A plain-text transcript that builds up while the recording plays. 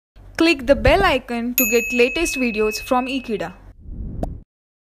Click the bell icon to get latest videos from Ekeeda.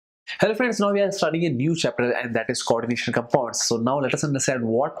 Hello friends, now we are studying a new chapter and that is coordination compounds. So now let us understand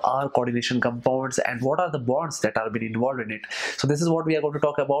what are coordination compounds and what are the bonds that are being involved in it. So this is what we are going to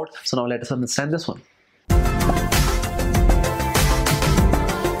talk about. So now let us understand this one.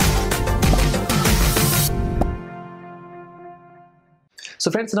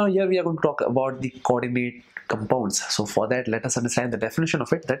 So friends, now here we are going to talk about the coordinate compounds. So for that, let us understand the definition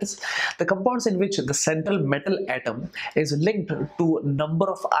of it. That is the compounds in which the central metal atom is linked to a number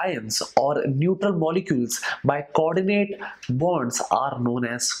of ions or neutral molecules by coordinate bonds are known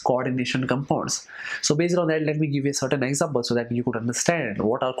as coordination compounds. So based on that, let me give you a certain example so that you could understand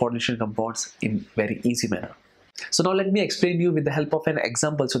what are coordination compounds in very easy manner. So now let me explain you with the help of an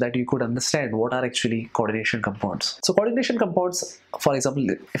example so that you could understand what are actually coordination compounds. So coordination compounds, for example,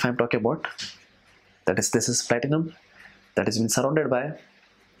 if I'm talking about, that is, this is platinum that has been surrounded by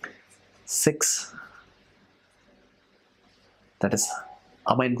 6, that is,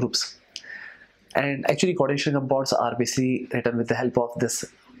 amine groups. And actually coordination compounds are basically written with the help of this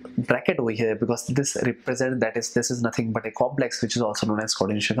bracket over here, because this represents, that is, this is nothing but a complex which is also known as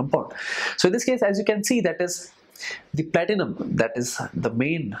coordination compound. So in this case, as you can see, that is the platinum, that is the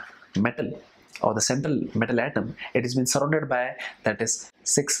main metal or the central metal atom, it has been surrounded by, that is,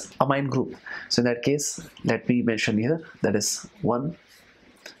 6 amine group. So in that case, let me mention here, that is 1,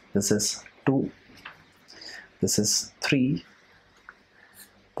 this is 2, this is 3,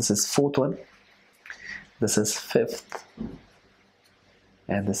 this is 4th one, this is 5th,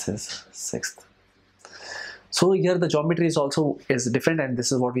 and this is 6th. So here the geometry is also different, and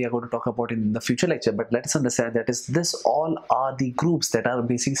this is what we are going to talk about in the future lecture. But let us understand that is this all are the groups that are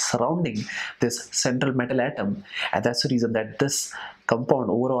basically surrounding this central metal atom, and that's the reason that this compound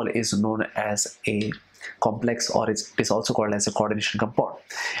overall is known as a complex, or it is also called as a coordination compound.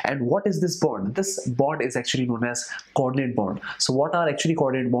 And what is this bond? This bond is actually known as coordinate bond. So what are actually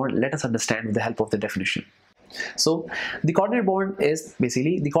coordinate bond? Let us understand with the help of the definition. So the coordinate bond is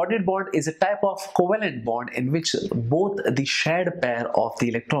basically, the coordinate bond is a type of covalent bond in which both the shared pair of the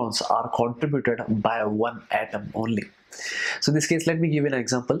electrons are contributed by one atom only. So in this case, let me give you an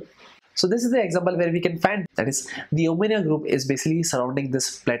example. So this is the example where we can find, that is, the ammonia group is basically surrounding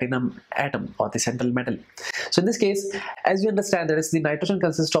this platinum atom or the central metal. So in this case, as you understand, that is, the nitrogen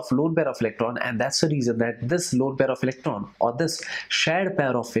consists of lone pair of electron, and that's the reason that this lone pair of electron or this shared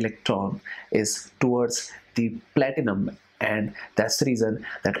pair of electron is towards the platinum, and that's the reason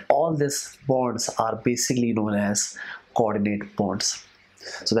that all these bonds are basically known as coordinate bonds.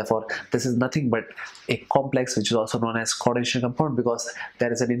 So therefore, this is nothing but a complex which is also known as coordination compound, because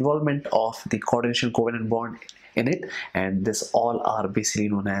there is an involvement of the coordination covalent bond in it, and this all are basically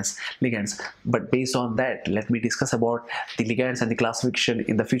known as ligands. But based on that, let me discuss about the ligands and the classification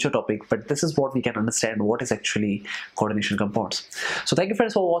in the future topic. But this is what we can understand what is actually coordination compounds. So thank you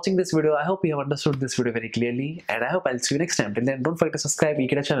friends for watching this video. I hope you have understood this video very clearly, and I hope I'll see you next time. Till then, don't forget to subscribe to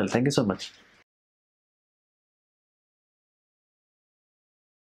Ekeeda channel. Thank you so much.